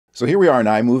So here we are in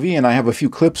iMovie, and I have a few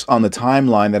clips on the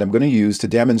timeline that I'm going to use to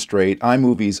demonstrate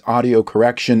iMovie's audio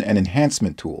correction and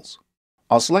enhancement tools.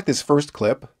 I'll select this first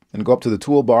clip and go up to the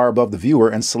toolbar above the viewer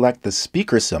and select the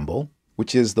speaker symbol,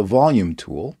 which is the volume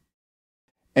tool.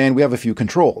 And we have a few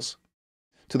controls.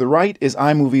 To the right is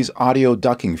iMovie's audio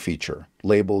ducking feature,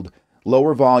 labeled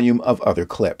lower volume of other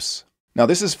clips. Now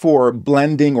this is for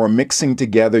blending or mixing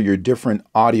together your different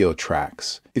audio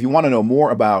tracks. If you want to know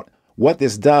more about what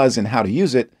this does and how to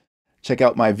use it, check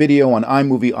out my video on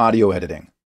iMovie audio editing.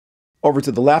 Over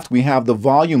to the left, we have the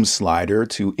volume slider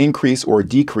to increase or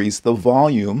decrease the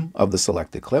volume of the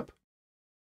selected clip.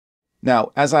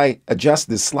 Now, as I adjust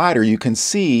this slider, you can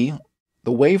see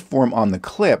the waveform on the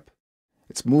clip.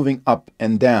 It's moving up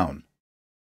and down.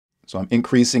 So I'm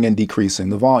increasing and decreasing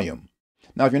the volume.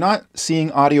 Now, if you're not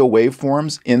seeing audio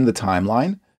waveforms in the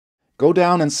timeline, go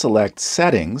down and select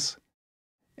Settings,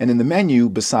 and in the menu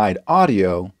beside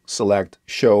Audio, select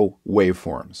Show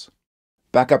Waveforms.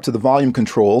 Back up to the volume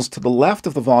controls. To the left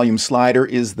of the volume slider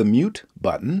is the Mute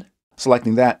button.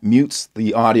 Selecting that mutes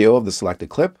the audio of the selected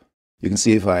clip. You can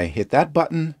see if I hit that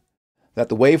button, that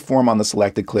the waveform on the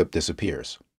selected clip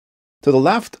disappears. To the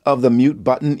left of the Mute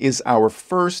button is our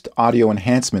first audio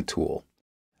enhancement tool.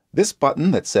 This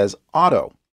button that says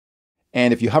Auto.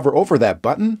 And if you hover over that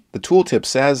button, the tooltip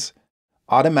says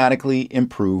Automatically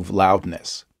Improve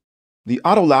Loudness. The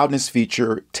Auto Loudness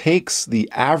feature takes the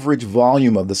average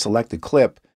volume of the selected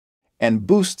clip and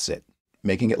boosts it,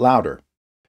 making it louder.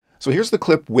 So here's the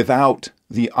clip without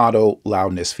the Auto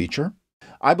Loudness feature.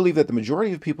 I believe that the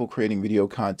majority of people creating video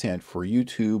content for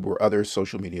YouTube or other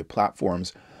social media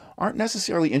platforms aren't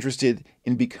necessarily interested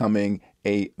in becoming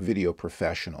a video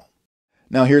professional.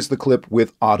 Now here's the clip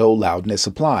with Auto Loudness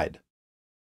applied.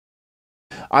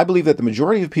 I believe that the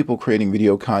majority of people creating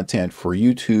video content for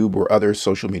YouTube or other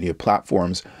social media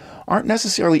platforms aren't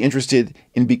necessarily interested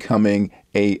in becoming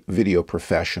a video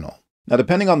professional. Now,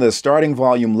 depending on the starting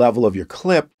volume level of your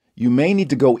clip, you may need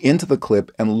to go into the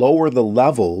clip and lower the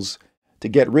levels to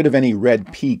get rid of any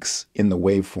red peaks in the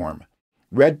waveform.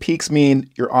 Red peaks mean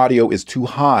your audio is too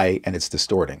high and it's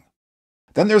distorting.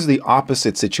 Then there's the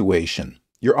opposite situation.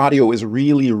 Your audio is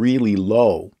really, really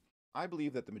low. I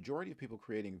believe that the majority of people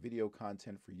creating video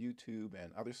content for YouTube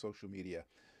and other social media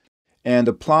and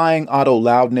applying auto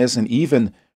loudness and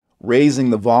even raising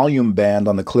the volume band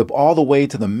on the clip all the way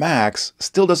to the max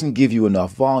still doesn't give you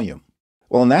enough volume.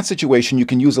 Well, in that situation, you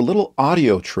can use a little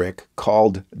audio trick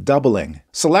called doubling.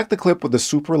 Select the clip with the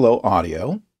super low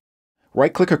audio,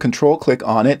 right-click or control-click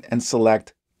on it, and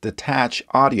select Detach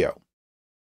Audio.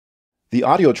 The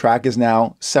audio track is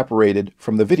now separated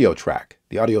from the video track.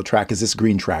 The audio track is this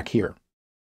green track here.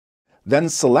 Then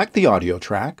select the audio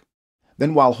track.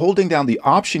 Then while holding down the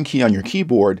Option key on your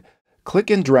keyboard, click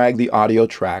and drag the audio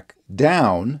track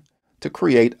down to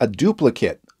create a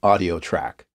duplicate audio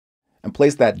track. And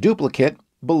place that duplicate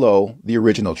below the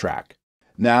original track.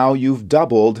 Now you've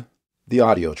doubled the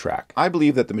audio track. I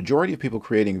believe that the majority of people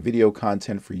creating video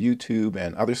content for YouTube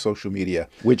and other social media,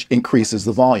 which increases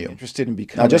the volume.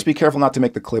 Now just be careful not to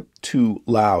make the clip too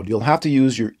loud. You'll have to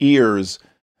use your ears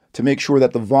to make sure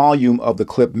that the volume of the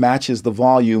clip matches the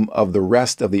volume of the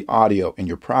rest of the audio in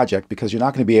your project, because you're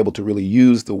not going to be able to really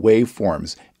use the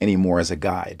waveforms anymore as a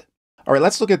guide. All right,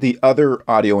 let's look at the other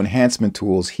audio enhancement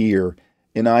tools here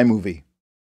in iMovie.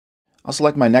 I'll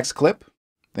select my next clip.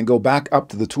 Then go back up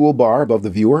to the toolbar above the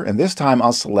viewer, and this time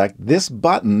I'll select this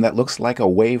button that looks like a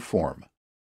waveform.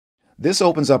 This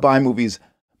opens up iMovie's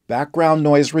background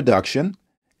noise reduction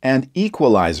and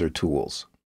equalizer tools.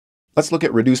 Let's look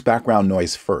at Reduce Background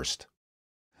Noise first.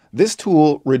 This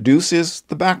tool reduces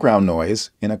the background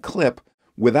noise in a clip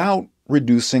without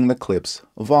reducing the clip's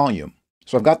volume.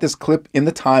 So I've got this clip in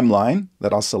the timeline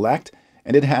that I'll select,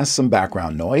 and it has some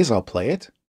background noise. I'll play it.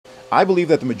 I believe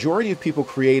that the majority of people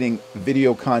creating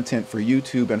video content for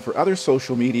YouTube and for other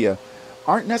social media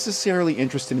aren't necessarily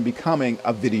interested in becoming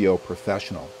a video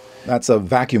professional. That's a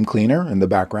vacuum cleaner in the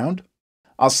background.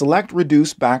 I'll select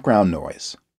Reduce Background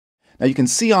Noise. Now you can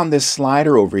see on this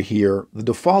slider over here, the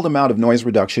default amount of noise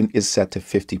reduction is set to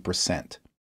 50%.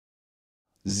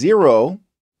 0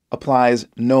 applies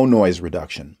no noise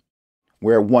reduction,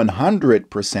 where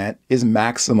 100% is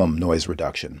maximum noise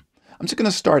reduction. I'm just going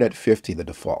to start at 50, the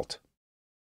default.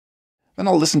 Then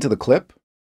I'll listen to the clip.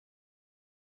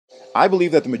 I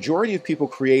believe that the majority of people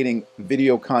creating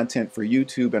video content for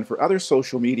YouTube and for other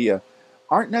social media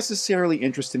aren't necessarily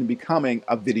interested in becoming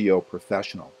a video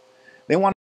professional.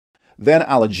 Then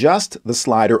I'll adjust the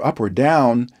slider up or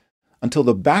down until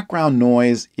the background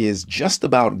noise is just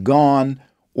about gone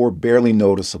or barely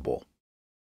noticeable.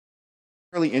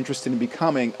 Really interested in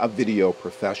becoming a video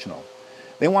professional.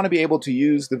 They want to be able to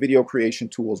use the video creation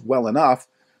tools well enough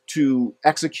to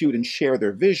execute and share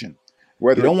their vision.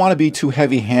 You don't want to be too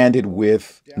heavy-handed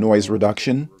with noise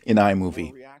reduction in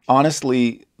iMovie.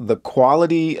 Honestly, the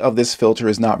quality of this filter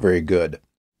is not very good.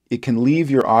 It can leave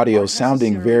your audio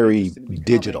sounding very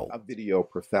digital. A video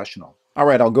professional. All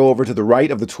right, I'll go over to the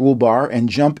right of the toolbar and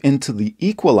jump into the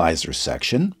equalizer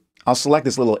section. I'll select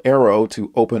this little arrow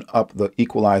to open up the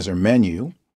equalizer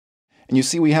menu. And you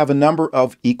see we have a number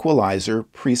of equalizer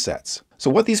presets. So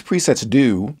what these presets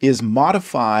do is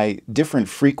modify different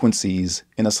frequencies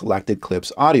in a selected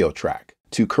clip's audio track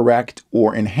to correct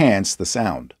or enhance the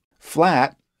sound.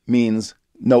 Flat means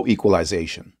no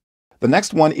equalization. The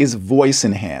next one is voice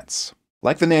enhance.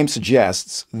 Like the name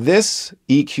suggests, this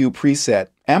EQ preset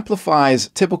amplifies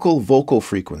typical vocal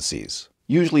frequencies,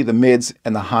 usually the mids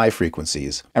and the high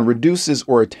frequencies, and reduces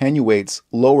or attenuates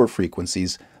lower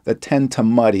frequencies that tend to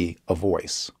muddy a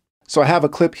voice. So I have a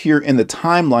clip here in the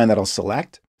timeline that I'll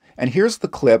select, and here's the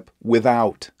clip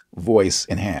without voice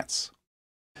enhance.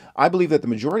 I believe that the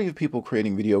majority of people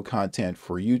creating video content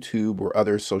for YouTube or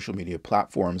other social media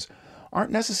platforms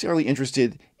aren't necessarily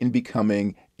interested in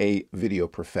becoming a video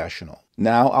professional.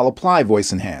 Now I'll apply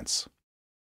voice enhance.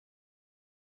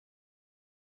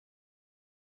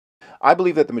 I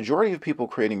believe that the majority of people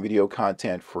creating video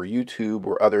content for YouTube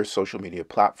or other social media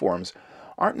platforms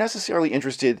aren't necessarily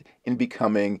interested in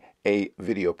becoming a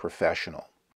video professional.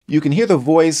 You can hear the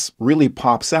voice really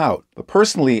pops out, but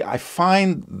personally, I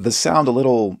find the sound a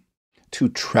little too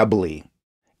trebly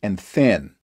and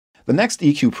thin. The next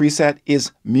EQ preset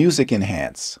is music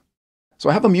enhance. So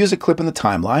I have a music clip in the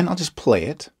timeline. I'll just play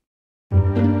it.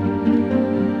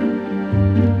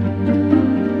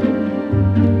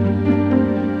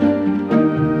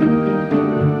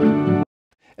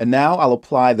 And now I'll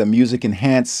apply the music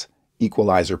enhance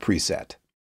equalizer preset.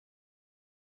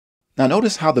 Now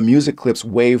notice how the music clip's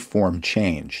waveform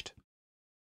changed.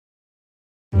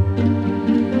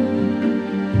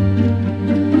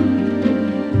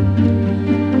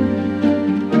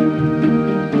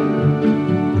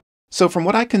 So from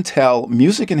what I can tell,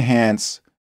 music enhance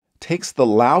takes the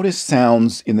loudest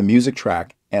sounds in the music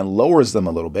track and lowers them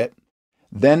a little bit,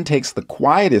 then takes the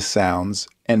quietest sounds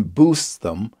and boosts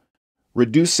them,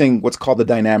 reducing what's called the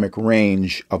dynamic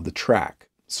range of the track.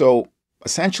 So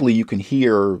essentially you can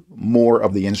hear more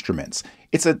of the instruments.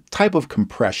 It's a type of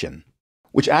compression,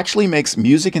 which actually makes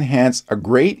music enhance a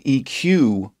great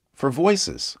EQ for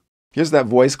voices. Here's that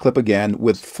voice clip again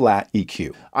with flat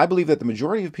EQ. I believe that the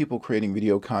majority of people creating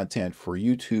video content for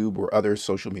YouTube or other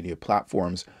social media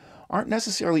platforms aren't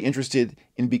necessarily interested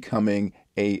in becoming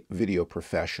a video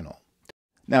professional.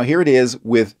 Now here it is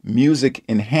with music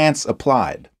enhance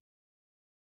applied.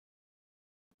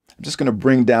 I'm just going to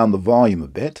bring down the volume a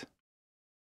bit.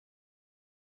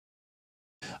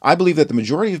 I believe that the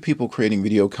majority of people creating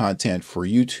video content for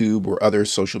YouTube or other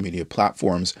social media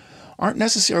platforms aren't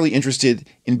necessarily interested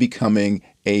in becoming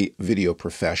a video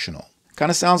professional. Kind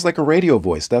of sounds like a radio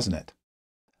voice, doesn't it?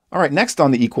 All right, next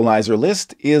on the equalizer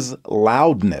list is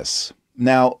loudness.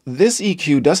 Now, this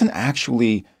EQ doesn't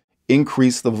actually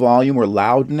increase the volume or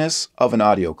loudness of an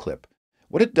audio clip.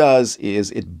 What it does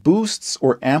is it boosts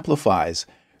or amplifies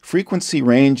frequency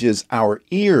ranges our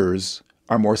ears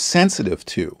are more sensitive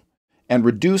to, and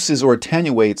reduces or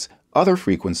attenuates other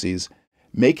frequencies,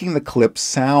 making the clip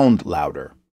sound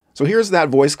louder. So here's that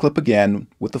voice clip again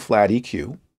with the flat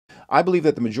EQ. I believe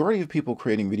that the majority of people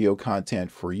creating video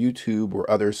content for YouTube or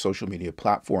other social media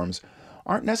platforms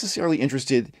aren't necessarily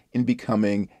interested in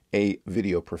becoming a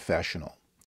video professional.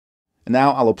 And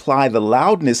now I'll apply the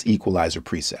loudness equalizer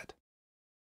preset.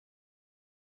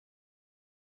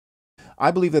 I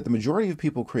believe that the majority of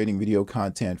people creating video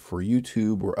content for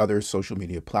YouTube or other social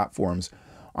media platforms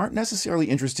aren't necessarily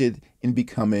interested in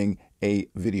becoming a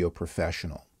video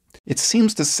professional. It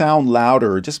seems to sound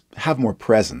louder or just have more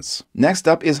presence. Next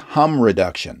up is hum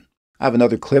reduction. I have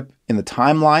another clip in the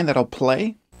timeline that I'll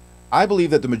play. I believe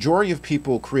that the majority of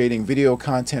people creating video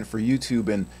content for YouTube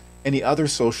and any other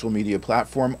social media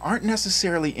platform aren't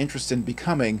necessarily interested in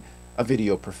becoming a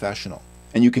video professional.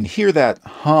 And you can hear that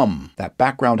hum, that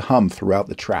background hum throughout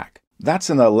the track. That's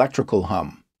an electrical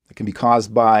hum. It can be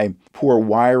caused by poor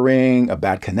wiring, a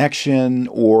bad connection,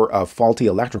 or a faulty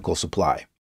electrical supply.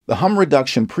 The hum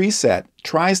reduction preset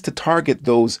tries to target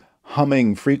those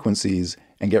humming frequencies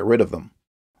and get rid of them.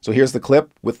 So here's the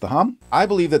clip with the hum. I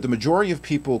believe that the majority of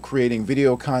people creating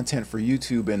video content for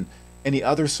YouTube and any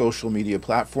other social media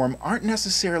platform aren't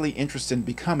necessarily interested in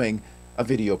becoming a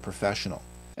video professional.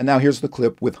 And now here's the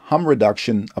clip with hum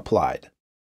reduction applied.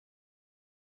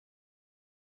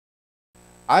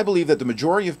 I believe that the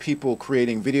majority of people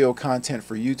creating video content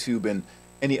for YouTube and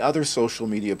any other social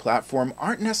media platform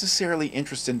aren't necessarily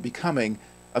interested in becoming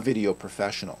a video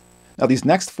professional. Now, these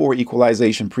next 4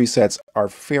 equalization presets are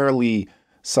fairly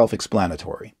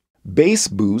self-explanatory. Bass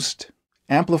boost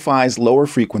amplifies lower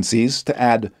frequencies to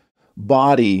add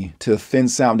body to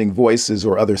thin-sounding voices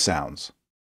or other sounds.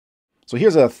 So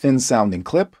here's a thin-sounding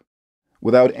clip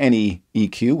without any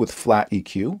EQ, with flat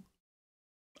EQ.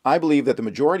 I believe that the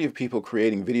majority of people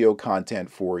creating video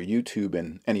content for YouTube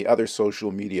and any other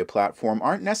social media platform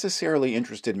aren't necessarily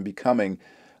interested in becoming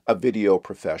a video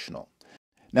professional.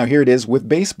 Now here it is with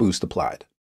bass boost applied.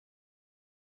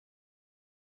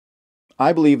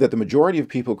 I believe that the majority of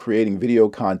people creating video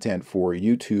content for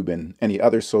YouTube and any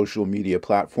other social media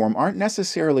platform aren't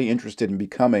necessarily interested in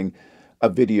becoming a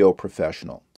video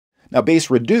professional. Now bass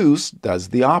reduce does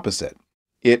the opposite.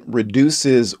 It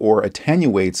reduces or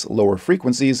attenuates lower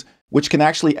frequencies, which can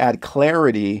actually add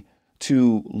clarity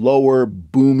to lower,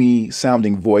 boomy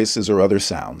sounding voices or other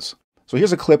sounds. So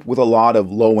here's a clip with a lot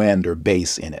of low end or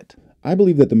bass in it. I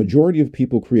believe that the majority of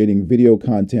people creating video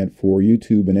content for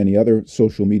YouTube and any other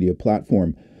social media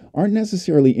platform aren't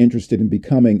necessarily interested in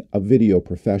becoming a video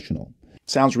professional.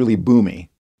 Sounds really boomy.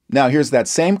 Now here's that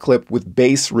same clip with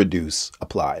bass reduce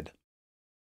applied.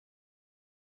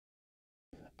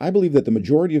 I believe that the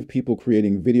majority of people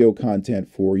creating video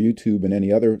content for YouTube and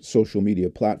any other social media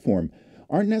platform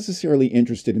aren't necessarily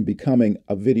interested in becoming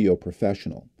a video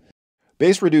professional.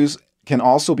 Bass reduce can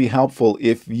also be helpful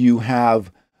if you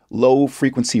have low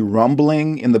frequency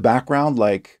rumbling in the background,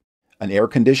 like an air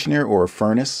conditioner or a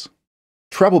furnace.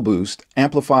 Treble boost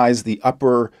amplifies the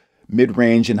upper,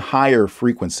 mid-range, and higher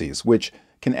frequencies, which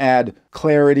can add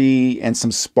clarity and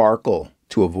some sparkle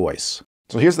to a voice.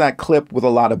 So here's that clip with a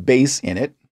lot of bass in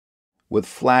it, with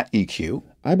flat EQ.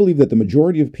 I believe that the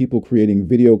majority of people creating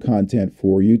video content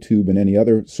for YouTube and any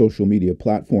other social media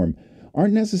platform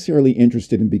aren't necessarily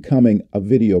interested in becoming a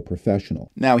video professional.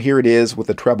 Now here it is with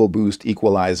the treble boost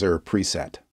equalizer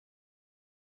preset.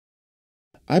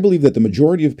 I believe that the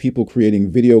majority of people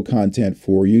creating video content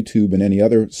for YouTube and any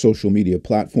other social media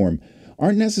platform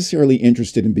aren't necessarily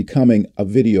interested in becoming a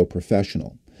video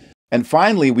professional. And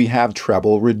finally, we have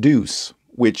treble reduce,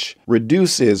 which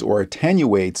reduces or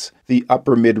attenuates the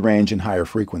upper mid-range and higher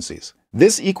frequencies.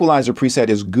 This equalizer preset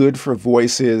is good for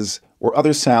voices or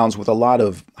other sounds with a lot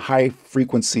of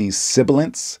high-frequency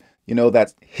sibilants,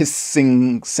 that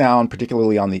hissing sound,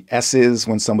 particularly on the S's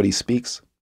when somebody speaks.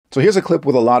 So here's a clip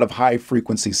with a lot of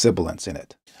high-frequency sibilants in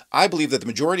it. I believe that the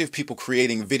majority of people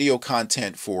creating video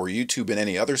content for YouTube and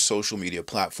any other social media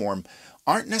platform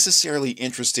aren't necessarily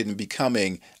interested in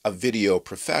becoming a video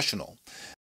professional.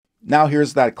 Now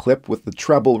here's that clip with the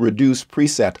treble reduce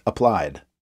preset applied.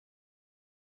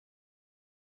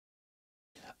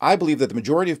 I believe that the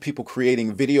majority of people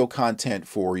creating video content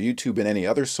for YouTube and any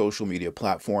other social media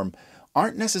platform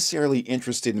aren't necessarily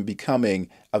interested in becoming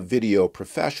a video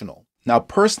professional. Now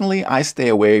personally, I stay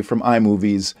away from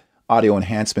iMovie's audio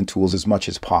enhancement tools as much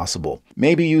as possible.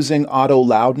 Maybe using auto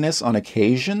loudness on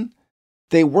occasion.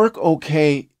 They work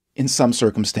okay in some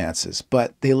circumstances,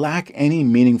 but they lack any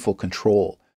meaningful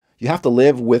control. You have to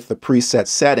live with the preset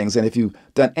settings, and if you've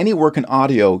done any work in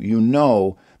audio, you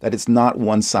know that it's not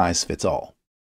one size fits all.